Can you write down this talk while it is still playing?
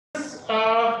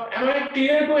Am I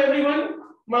clear to everyone?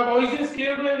 My voice is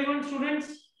clear to everyone, students?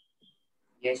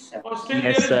 Yes, sir. Or still Yes,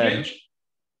 there is sir. glitch?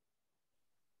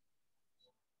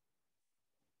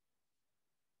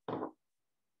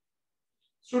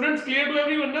 Students, clear to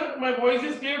everyone, na? My voice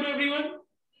is clear to everyone?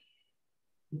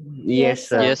 Yes,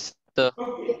 sir. Yes, sir.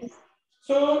 Okay.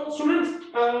 So, students,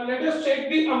 let us check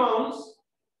the amounts.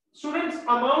 Students,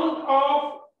 amount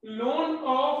of loan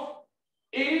of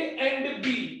A and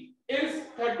B is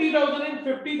 30,000 and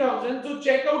 50,000. So,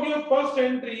 check out your first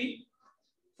entry.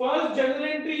 First journal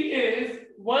entry is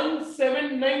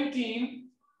 1719.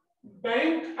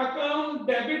 Bank account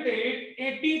debited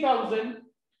 80,000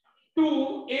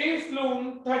 to A's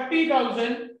loan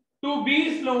 30,000 to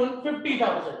B's loan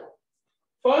 50,000.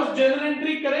 First journal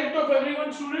entry correct of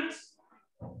everyone, students?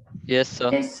 Yes,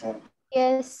 sir. Yes, sir.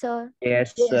 Yes, sir.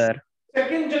 Yes, sir.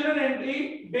 Second journal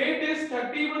entry, date is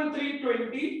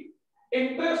 31/3/20.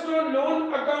 Interest on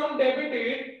loan account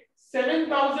debited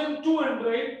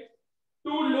 7,200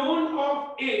 to loan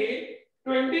of A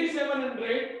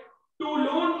 2,700 to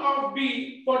loan of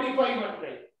B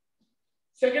 4,500.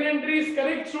 Second entry is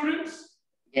correct, students?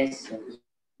 Yes, sir.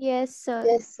 Yes, sir.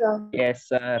 Yes,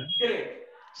 sir. Great.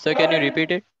 Sir, can you Third,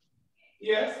 repeat it?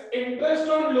 yes, interest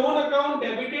on loan account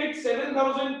debited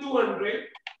 7,200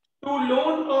 to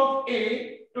loan of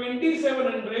A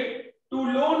 2,700 to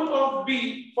loan of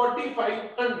B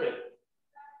 4,500.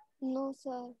 No,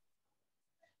 sir.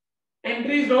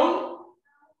 Entries wrong?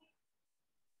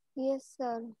 Yes,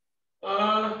 sir.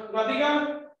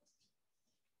 Radhika,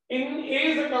 in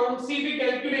A's account, see the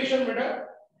calculation, beta.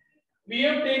 We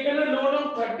have taken a loan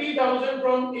of 30,000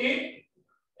 from A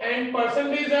and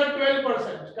percentage are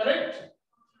 12%, correct?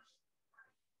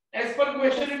 As per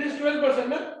question, it is 12%,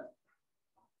 na?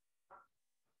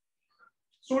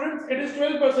 Students, it is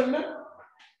 12%, na?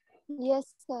 Yes,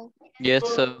 sir. Yes, So,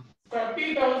 sir.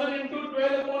 30,000 into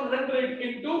 12 upon 100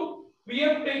 into, we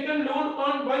have taken loan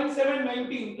on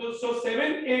 1719. So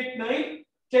 7, 8, 9,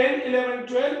 10, 11,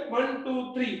 12, 1,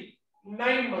 2, 3,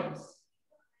 9 months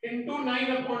into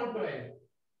 9 upon 12.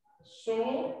 So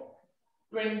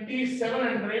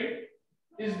 2,700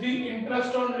 is the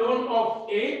interest on loan of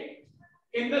A.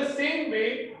 In the same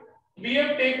way, we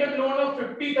have taken loan of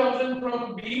 50,000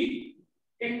 from B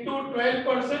into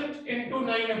 12% into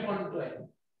 9 upon 12.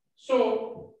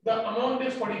 So the amount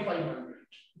is 4,500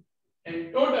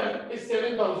 and total is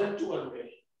 7,200.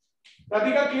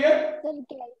 Radhika, clear? Sir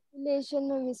calculation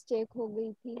में mistake हो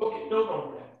गई थी. Okay, no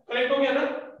problem. Correct हो गया ना?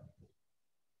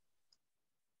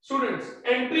 Students,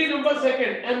 entry number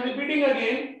second. I am repeating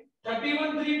again.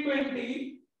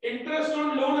 31/3/20. Interest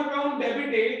on loan account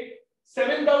debited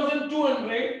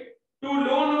 7,200 to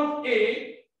loan of A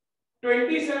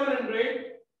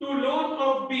 2,700 to loan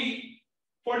of B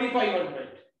 4,500.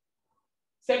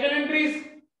 Second entry is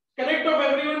correct of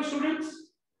everyone, students.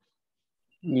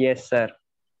 Yes, sir.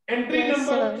 Entry Yes, number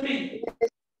sir. 3.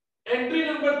 Entry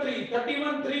number 3.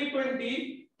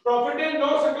 31/3/20. Profit and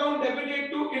loss account debited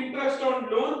to interest on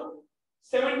loan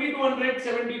 7,200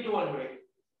 7,200.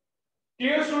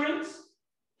 Clear, students?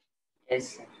 Yes,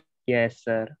 sir. Yes,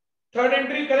 sir. Third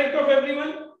entry correct of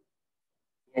everyone?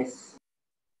 Yes.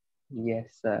 Yes,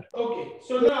 sir. Okay.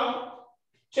 So now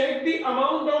check the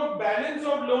amount of balance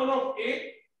of loan of A.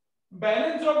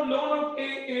 Balance of loan of A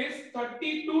is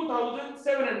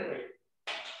 32,700.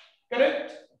 Correct,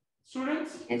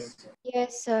 students? Yes, sir.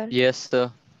 Yes, sir. Yes,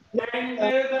 sir. And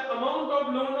the amount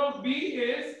of loan of B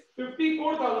is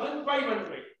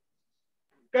 54,500.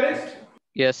 Correct,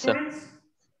 Yes, sir. students?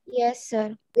 Yes,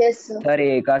 sir. Sir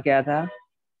ए का क्या था?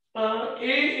 A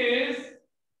is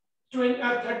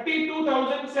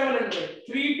 32,700.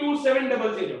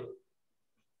 32700.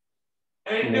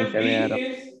 And नहीं, B समझ आ रहा.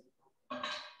 is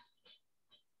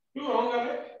क्यों wrong आ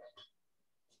रहा है?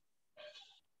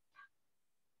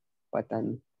 पता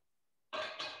नहीं.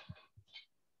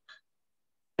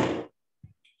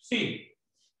 See,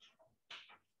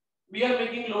 we are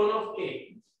making loan of A.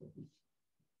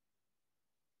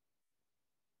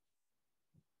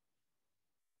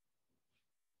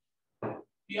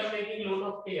 We are making loan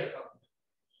of A account.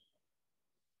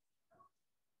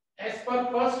 As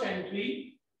per first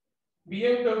entry, we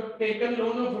have taken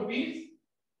loan of rupees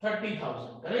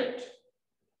 30,000, correct?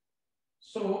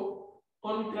 So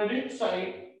on credit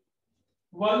side,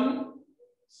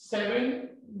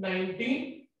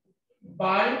 1,790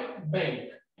 by bank.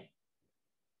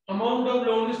 Amount of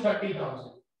loan is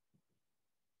 30,000.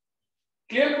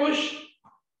 Clear, Kush?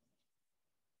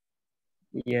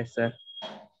 Yes, sir.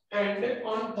 And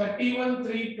on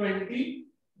 31/3/20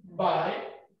 by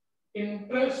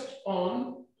interest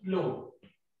on loan,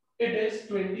 it is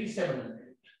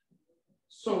 2,700.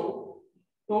 So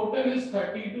Total is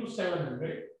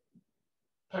 32,700.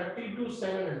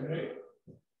 32,700.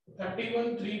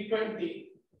 31,320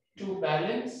 to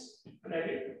balance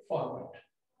credit forward.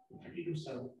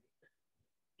 32,700.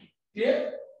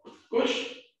 Clear?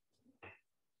 Kush?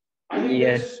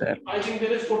 Yes, sir. I think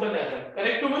there is total error.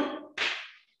 Correct, Uman?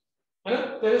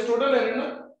 There is total error,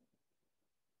 no?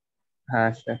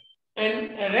 हाँ sir.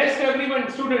 And rest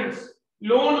everyone, students,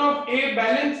 loan of A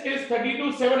balance is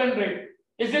 32,700.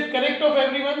 Is it correct of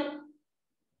everyone?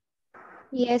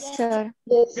 Yes, sir.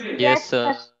 Great. Yes,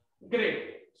 sir.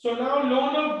 Great. So now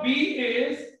loan of B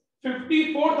is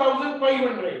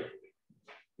 54,500.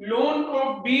 Loan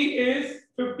of B is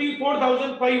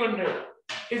 54,500.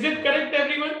 Is it correct,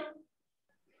 everyone?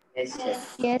 Yes, sir.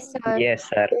 Yes, sir. Yes,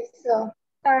 sir.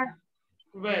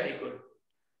 Very good.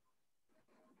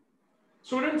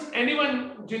 Students,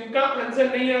 anyone जिनका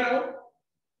answer नहीं आ रहा हो?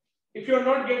 If you are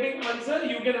not getting answer,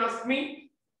 you can ask me.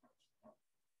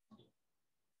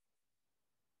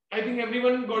 I think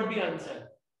everyone got the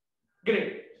answer.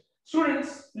 Great.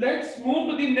 Students, let's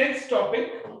move to the next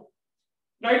topic.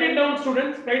 Write it down,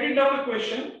 students. Write it down a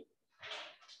question.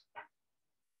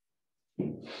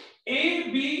 A,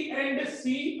 B, and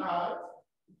C are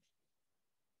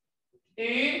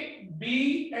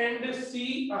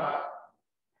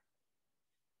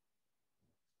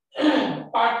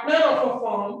partner of a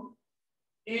firm.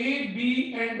 A,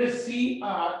 B, and C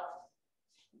are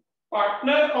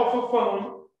partner of a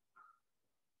firm.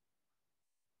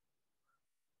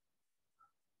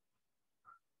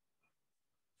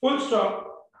 Full stop.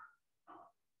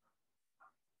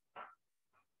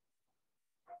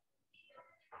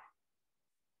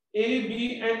 A,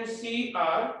 B, and C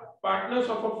are partners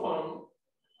of a firm.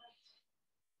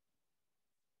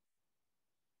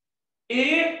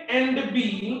 A and B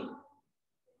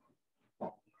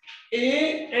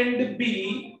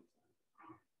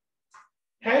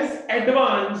has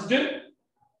advanced.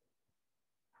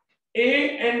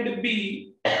 A and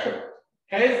B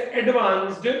has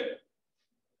advanced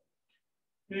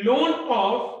loan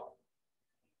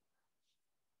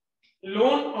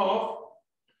of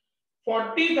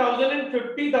 40,000 and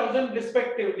 50,000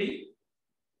 respectively.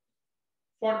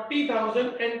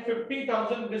 40,000 and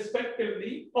 50,000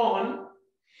 respectively on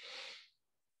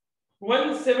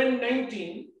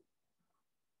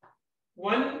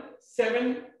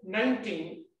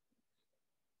 1/7/19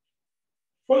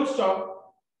 full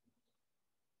stop.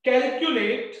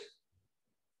 Calculate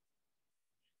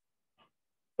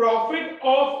profit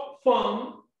of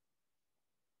firm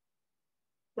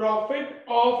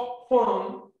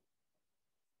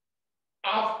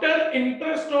after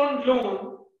interest on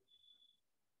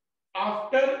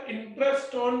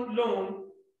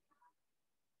loan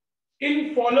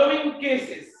in following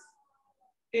cases.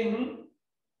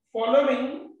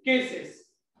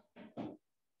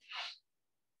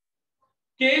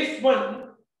 Case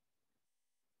 1,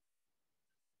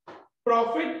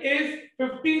 profit is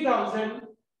 50,000.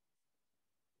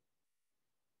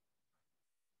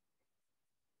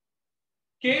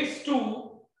 Case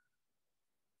 2,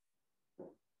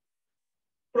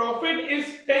 profit is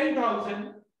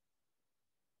 10,000.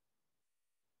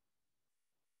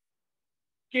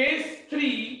 Case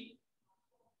 3,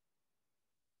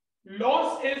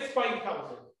 loss is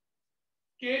 5,000.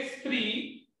 Case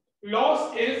 3,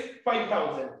 loss is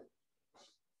 5,000.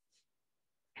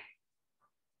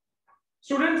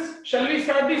 Students, shall we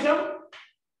start the sum?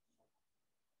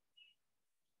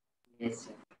 Yes,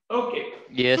 sir. Okay.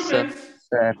 Yes, sir. Students,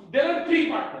 Sir. there are 3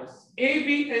 partners, A,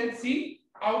 B, and C.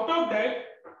 Out of that,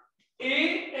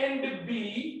 A and B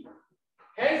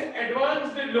has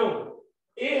advanced loan.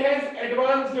 A has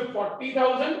advanced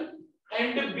 40,000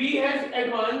 and B has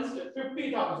advanced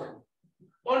 50,000.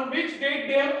 On which date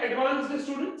they have advanced, the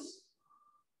students?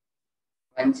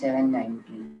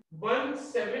 1/7/19.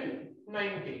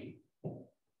 1/7/19.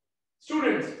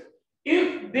 Students,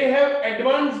 if they have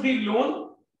advanced the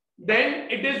loan, then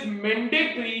it is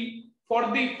mandatory for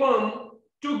the firm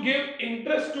to give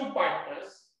interest to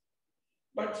partners.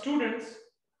 But students,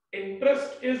 interest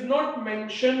is not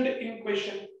mentioned in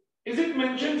question. Is it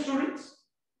mentioned, students?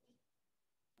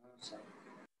 No, sir.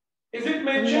 Is it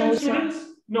mentioned, No, sir. students?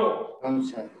 No. No,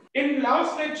 sir. In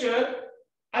last lecture,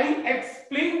 I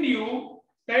explained you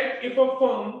that if a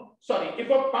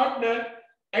partner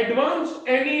advanced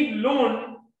any loan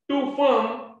to firm,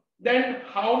 then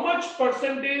how much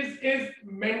percentage is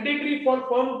mandatory for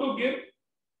firm to give?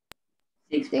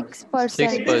 6%.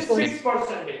 6%. It is 6%.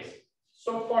 6%.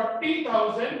 So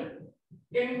 40,000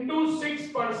 into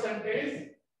 6%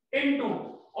 into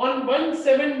on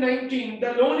 1/7/19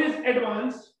 the loan is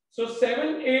advanced. So 7,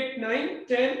 8, 9,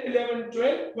 10, 11,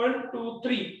 12, 1, 2,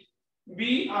 3.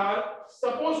 we are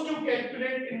supposed to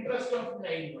calculate interest of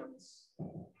 9 months.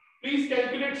 Please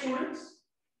calculate, students.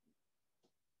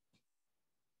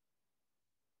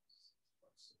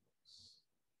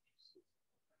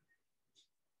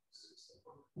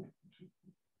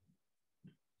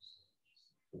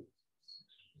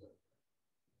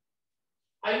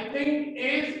 I think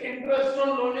A's interest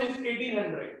on loan is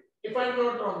 1800. If I'm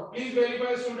not wrong, please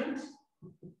verify, students.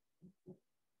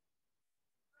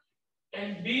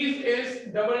 And B's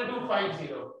is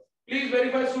 2250. Please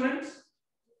verify, students.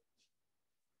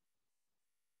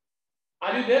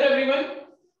 Are you there, everyone?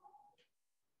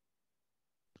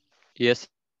 Yes.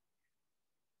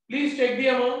 Please check the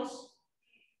amounts.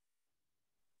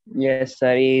 Yes,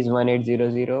 sir. A is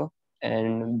 1800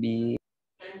 and B.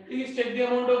 And please check the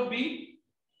amount of B.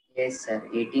 Yes, sir.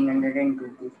 1800 and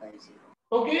 2250.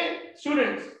 Okay,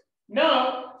 students.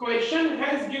 Now, question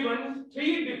has given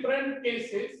 3 different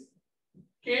cases.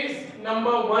 Case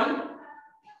number 1,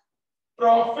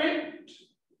 profit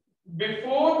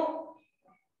before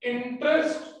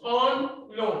interest on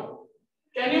loan.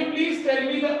 Can you please tell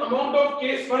me the amount of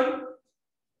case 1?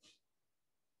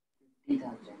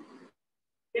 50,000.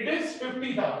 It is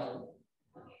 50,000.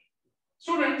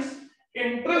 Students,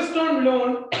 interest on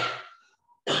loan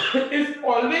is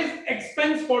always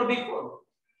expense for the firm.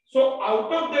 So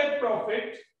out of that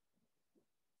profit,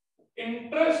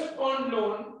 interest on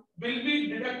loan will be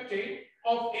deducted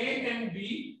of A and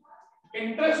B.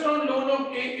 Interest on loan of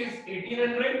A is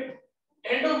 1800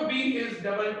 and of B is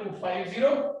 2250.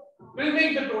 We'll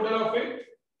make the total of it.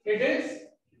 It is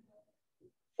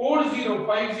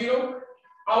 4050.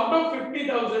 Out of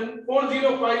 50,000,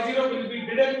 4050 will be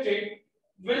deducted.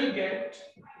 Will get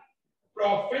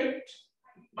profit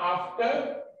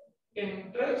after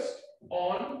interest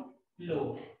on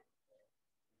loan.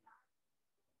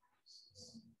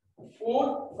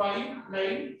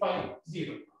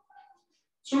 45950.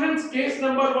 Students, case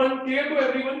number 1 clear to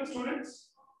everyone, students?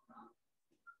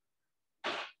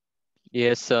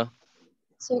 Yes, sir.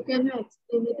 So can you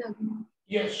explain it again?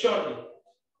 Yes, surely.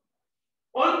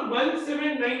 On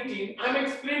 1719, I am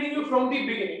explaining you from the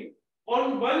beginning.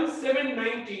 On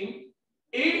 1719,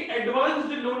 A advanced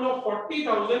the loan of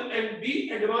 40,000 and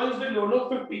B advanced the loan of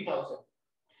 50,000.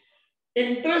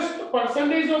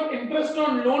 Percentage of interest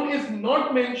on loan is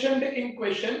not mentioned in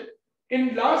question.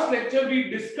 In last lecture, we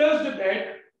discussed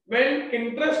that when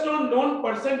interest on loan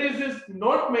percentage is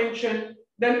not mentioned,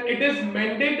 then it is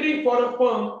mandatory for a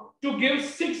firm to give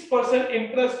 6%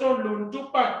 interest on loan to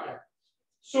partner.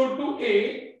 So to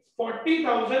A,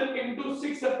 40,000 into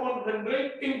 6 upon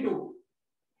 100 into.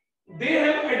 They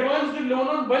have advanced the loan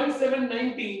on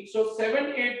 1719. So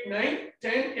 7, 8, 9,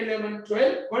 10, 11,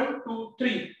 12, 1, 2,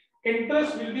 3.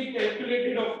 Interest will be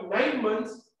calculated of 9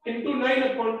 months into 9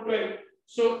 upon 12.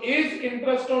 So A's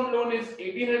interest on loan is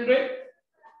 1800.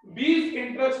 B's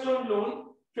interest on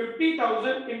loan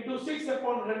 50,000 into 6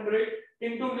 upon 100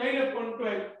 into 9 upon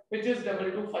 12, which is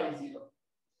 2250.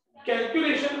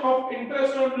 Calculation of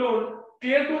interest on loan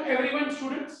clear to everyone,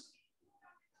 students?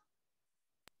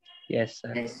 Yes,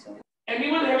 sir. Yes, sir.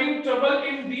 Anyone having trouble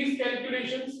in these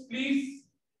calculations, please,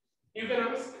 you can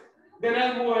ask. Then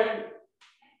I'll move ahead.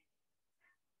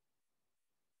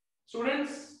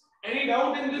 Students, any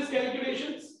doubt in these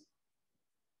calculations?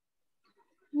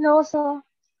 No, sir.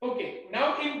 Okay,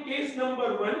 now in case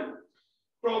number 1,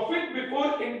 profit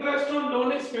before interest on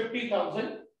loan is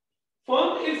 50,000.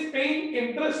 Firm is paying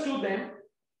interest to them.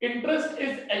 Interest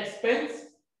is expense.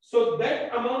 So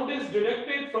that amount is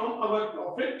deducted from our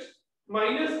profit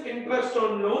minus interest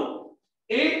on loan.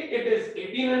 A, it is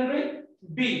 1800.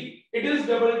 B, it is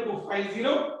 2250.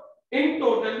 In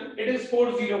total, it is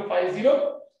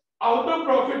 4050. Out of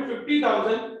profit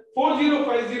 50,000,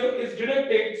 4050 is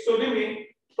deducted. So remain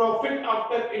profit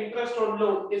after interest on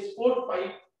loan is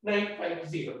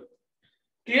 45950.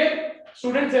 Clear?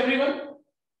 Students, everyone?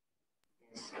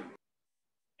 Yes, sir.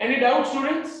 Any doubt,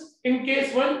 students, in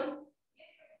case 1?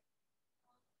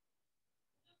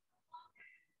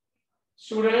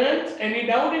 Students, any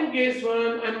doubt in case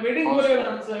 1? I'm waiting for your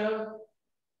answer.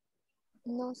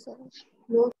 No, sir.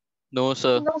 No,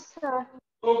 sir. No, sir.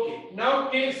 Okay, now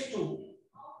case 2.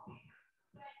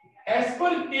 As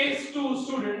per case 2,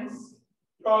 students,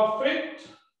 profit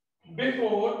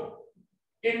before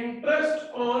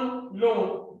interest on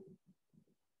loan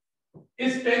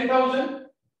is 10,000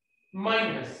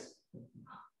 minus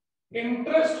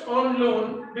interest on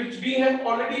loan, which we have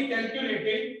already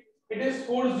calculated, it is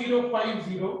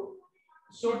 4050.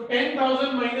 So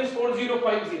 10,000 minus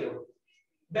 4050.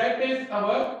 That is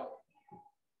our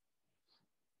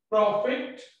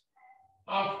profit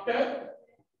after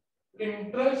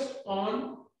interest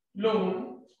on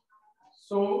loan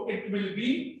So it will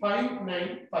be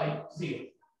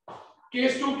 5950.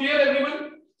 Case 2 clear,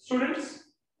 everyone? Students?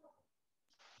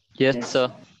 Yes,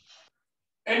 sir.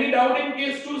 Any doubt in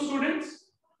case 2, students?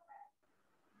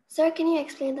 Sir, can you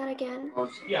explain that again? No,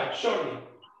 sir. Yeah, surely.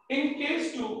 In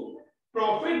case 2,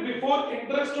 profit before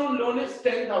interest on loan is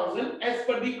 10,000 as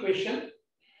per the question,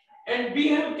 and we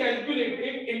have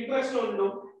calculated interest on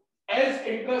loan as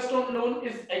interest on loan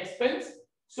is expense,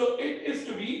 so it is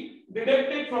to be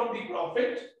deducted from the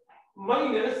profit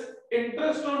minus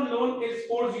interest on loan is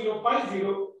 4050,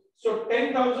 so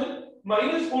 10,000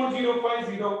 minus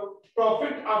 4050,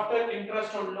 profit after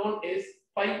interest on loan is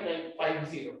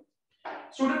 5950.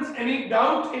 Students, any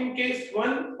doubt in case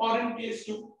 1 or in case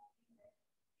 2?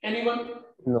 Anyone?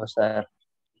 No, sir.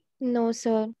 No,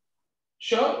 sir.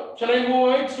 Sure. Shall I move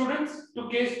ahead, students, to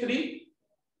case 3?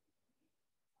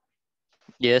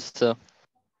 Yes, sir.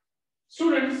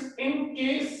 Students, in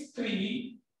case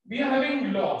 3, we are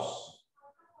having loss.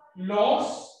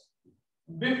 Loss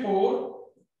before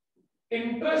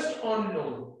interest on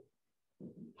loan.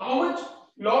 How much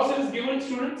loss is given,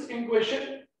 students, in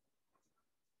question?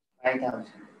 5,000.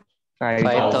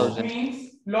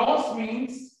 5,000. Loss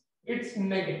means it's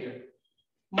negative.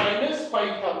 Minus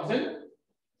 5,000.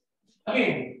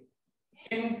 Again,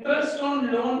 interest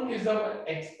on loan is our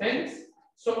expense,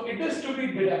 so it is to be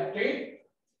deducted.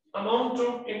 Amount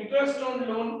of interest on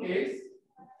loan is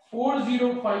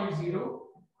 4050,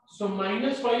 so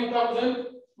minus 5,000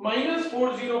 minus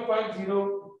 4050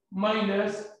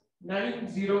 minus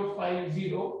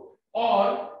 9050,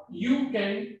 or you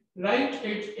can write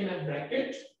it in a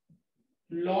bracket,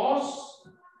 loss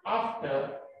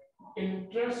after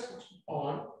interest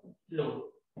on loan.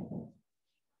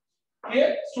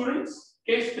 Clear, students?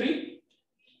 Case 3.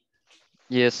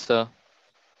 Yes, sir.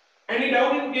 Any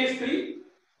doubt in case 3?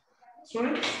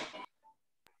 Students?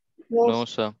 No,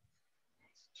 sir.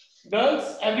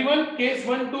 Girls, everyone, case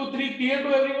 1, 2, 3 clear to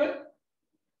everyone?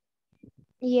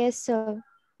 Yes, sir.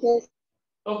 Yes.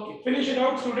 Okay, finish it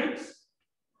out, students.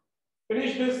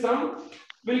 Finish this sum.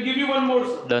 We'll give you one more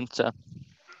sum. Done, sir.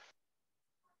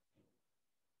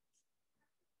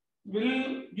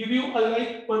 We'll give you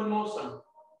one more sum.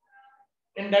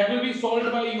 And that will be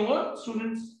solved by your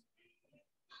students.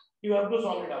 You have to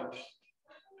solve it out.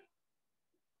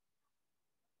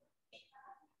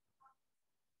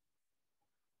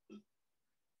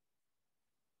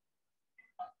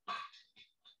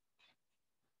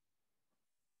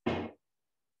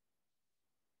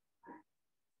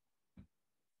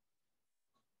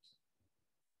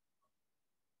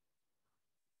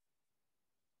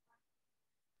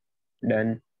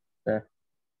 Done, sir.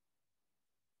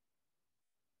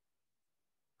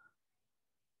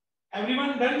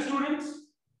 Everyone done, students?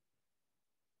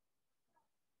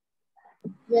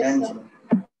 Yes, Done, sir.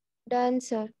 sir. Done,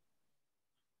 sir.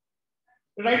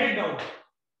 Write it down.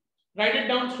 Write it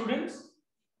down, students.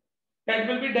 That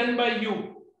will be done by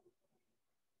you.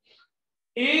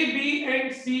 A, B,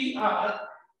 and C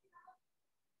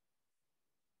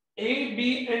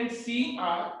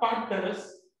are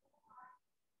partners.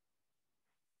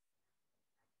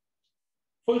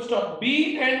 Full stop.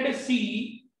 B and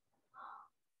C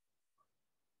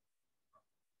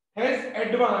has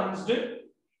advanced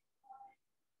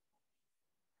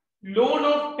loan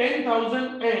of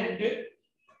 10,000 and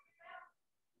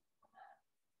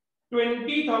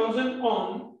 20,000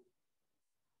 on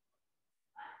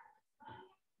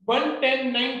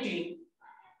 11019.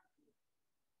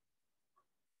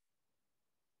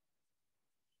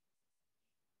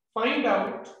 Find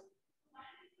out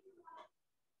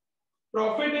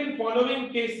profit in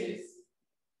following cases.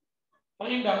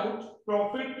 Find out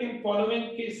profit in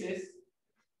following cases.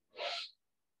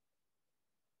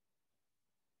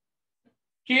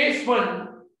 Case 1,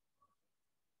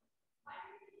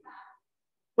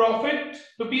 profit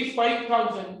rupees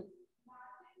 5,000.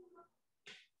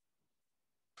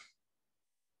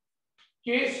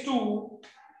 Case 2,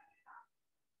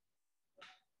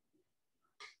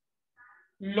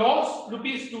 loss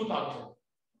rupees 2,000.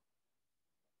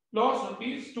 Loss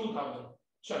rupees 2,000.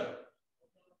 Chalo.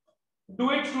 Do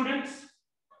it, students.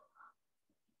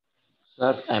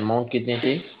 Sir amount कितने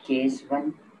थे? Case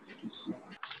 1.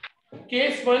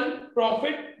 Case 1,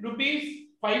 profit rupees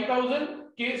 5,000.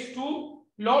 Case 2,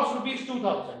 loss rupees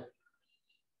 2,000.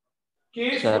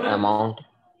 Case sir 1, amount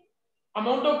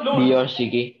amount of loan B और सी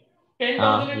की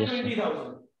 10,000 and yes,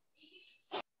 20,000.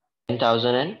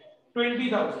 10,000 and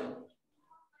 20,000.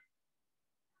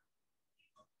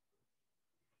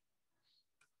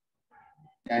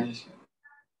 Done, sir.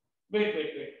 Wait.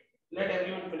 Let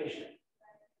everyone finish it.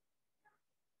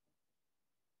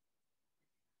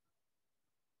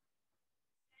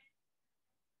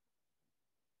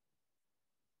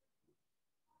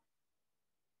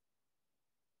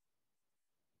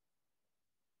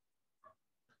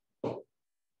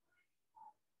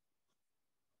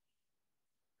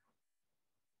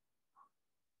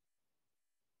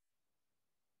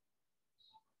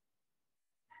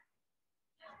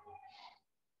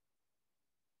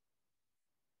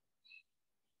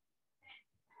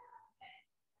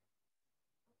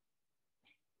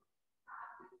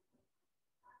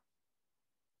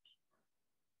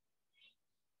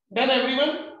 Done,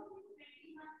 everyone?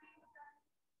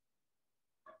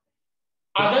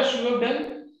 Adarsh, you have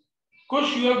done?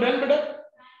 Kush, you have done, madam?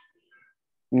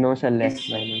 No, sir, left Yes.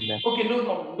 mine in there. Okay, no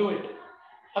problem. Do it.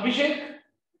 Abhishek?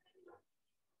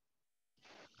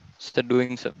 Sir,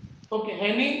 doing, sir. Okay,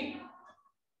 Henny?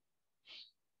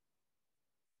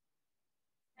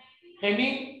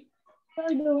 Henny?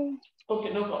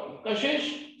 Okay, no problem. Kashish?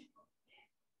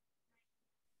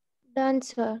 Done,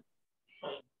 sir.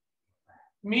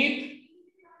 Meet?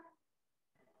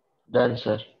 Done,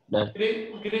 sir. Done.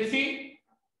 Gracie?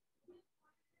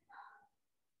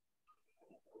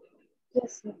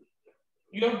 Yes, sir.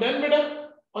 You have done, madam?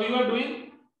 Or you are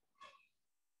doing?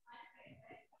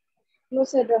 No,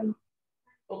 sir, done.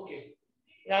 Okay.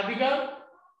 Radhika?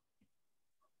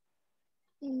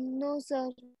 No, sir.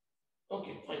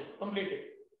 Okay, fine. Completed.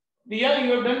 Diya,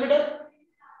 you have done, madam?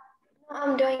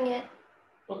 I'm doing it.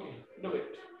 Okay, do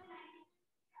it.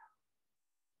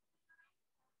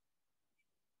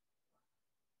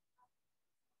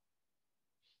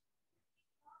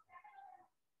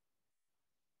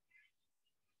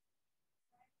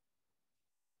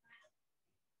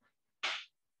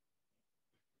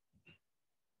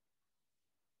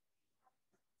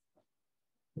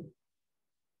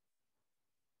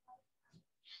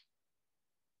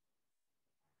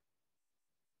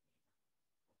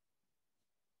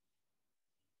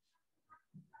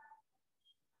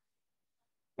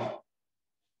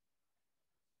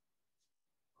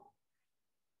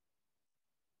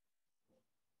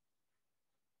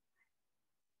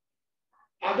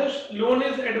 Adarsh, loan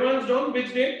is advanced on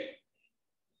which date?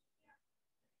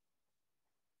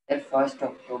 The 1st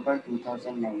October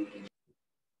 2019.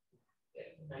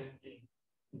 19.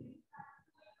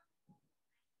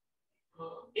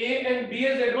 A and B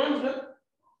is advanced, huh?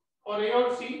 Or A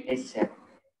or C? Yes, sir.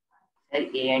 Sir,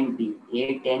 A and B.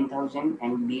 A 10,000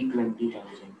 and B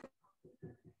 20,000.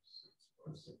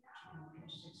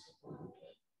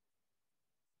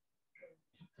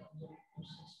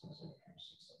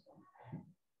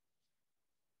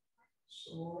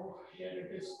 So here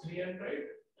it is 300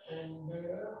 and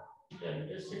here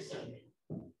it is 600.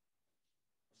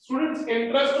 Students,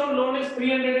 interest on loan is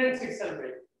 300 and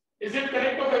 600. Is it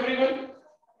correct of everyone?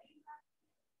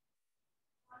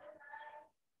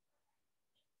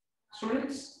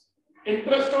 Students,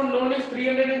 interest on loan is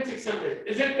 300 and 600.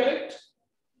 Is it correct?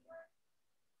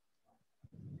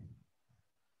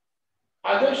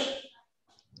 Adarsh,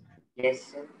 Yes,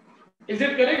 sir. is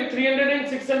it correct? 300 and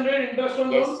 600 interest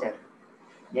on Yes, loan? sir.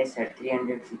 Yes, sir.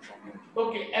 300, 600.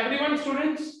 Okay, everyone,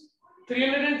 students,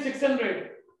 300 and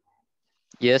 600.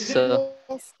 Yes, Is it? sir.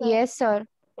 Yes, sir.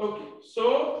 Okay,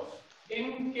 so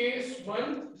in case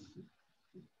 1,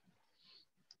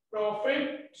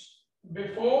 profit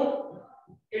before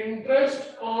interest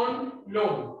on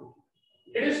loan,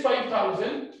 it is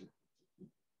 5,000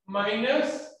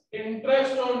 minus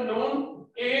interest on loan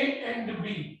A and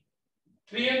B,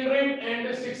 300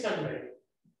 and 600.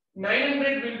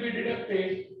 900 will be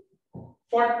deducted.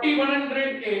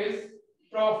 4,100 is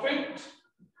profit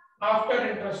after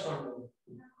interest on loan.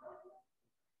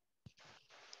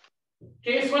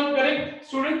 Case 1 correct,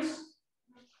 students?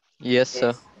 Yes,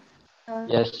 sir. Yes.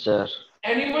 Yes, sir.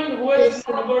 Anyone who has Yes,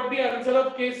 not sir. got the answer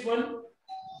of case 1?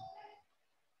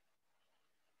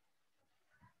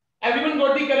 Everyone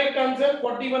got the correct answer,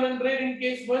 4,100 in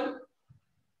case 1?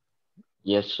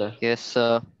 Yes, sir. Yes,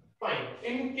 sir. Fine.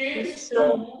 In case Yes,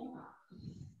 sir. 2,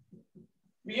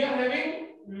 we are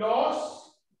having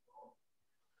loss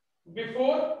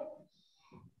before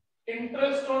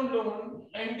interest on loan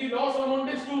and the loss amount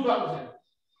is 2,000.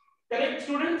 Correct,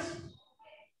 students?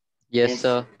 Yes,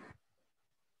 sir.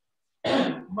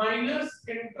 Minus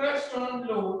interest on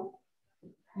loan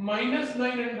minus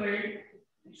 900.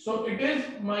 So it is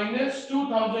minus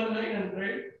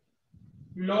 2,900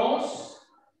 loss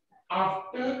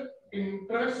after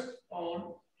interest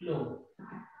on loan.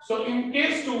 So in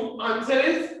case 2, answer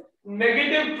is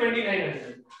negative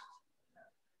 2,900.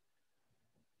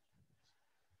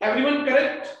 Everyone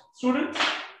correct, students?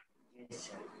 Yes,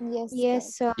 sir.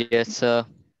 Yes, sir. Yes, sir.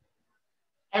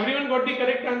 Everyone got the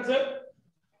correct answer?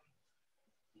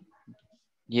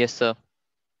 Yes, sir.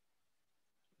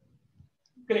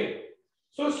 Great.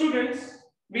 So students,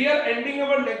 we are ending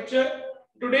our lecture,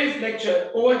 today's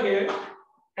lecture over here,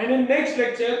 and in next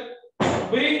lecture,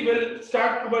 we will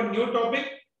start our new topic.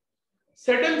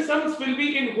 Certain sums will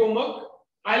be in homework.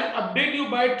 I'll update you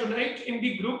by tonight in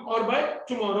the group or by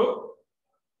tomorrow.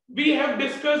 We have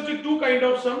discussed 2 kinds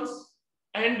of sums,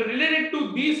 and related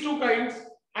to these 2 kinds,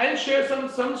 I'll share some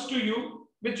sums to you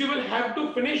which you will have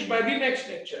to finish by the next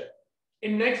lecture.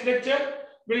 In next lecture,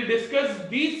 we'll discuss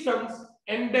these sums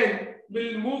and then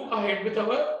we'll move ahead with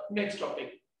our next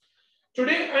topic.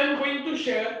 Today I am going to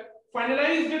share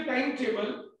finalized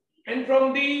timetable, and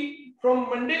from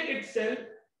Monday itself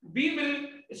we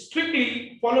will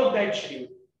strictly follow that schedule.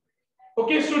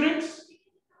 Okay, students?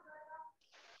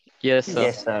 Yes, sir.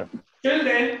 Yes, sir. Till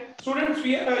then, students,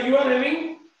 you are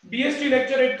having BST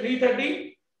lecture at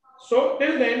 3:30. So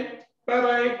till then, bye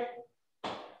bye.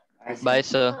 Bye,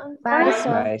 sir. Bye, Bye.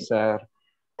 sir. Bye, sir.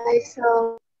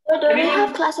 So, do we Anyone?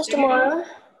 have classes Anyone? tomorrow?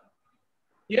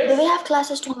 Yes. Do we have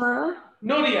classes tomorrow?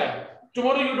 No, Ria.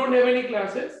 Tomorrow you don't have any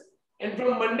classes, and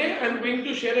from Monday I'm going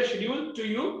to share a schedule to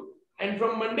you, and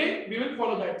from Monday we will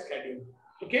follow that schedule.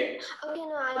 Okay? Okay,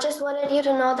 no, I just wanted you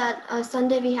to know that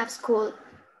Sunday we have school.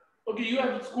 Okay, you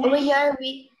have school. Over here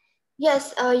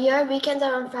your weekends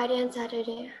are on Friday and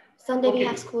Saturday. Sunday we Okay.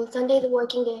 have school. Sunday is a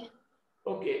working day.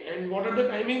 Okay, and what are the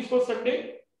timings for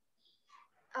Sunday?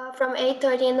 From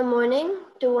 8:30 in the morning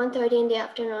to 1:30 in the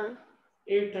afternoon.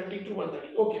 8:30 to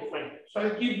 1:30. Okay, fine. So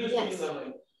I'll keep this thing Yes. in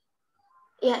mind.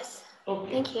 Yes.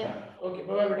 Okay. Thank you. Okay,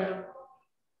 bye bye, madam.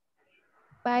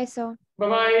 Bye, sir. Bye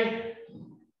bye.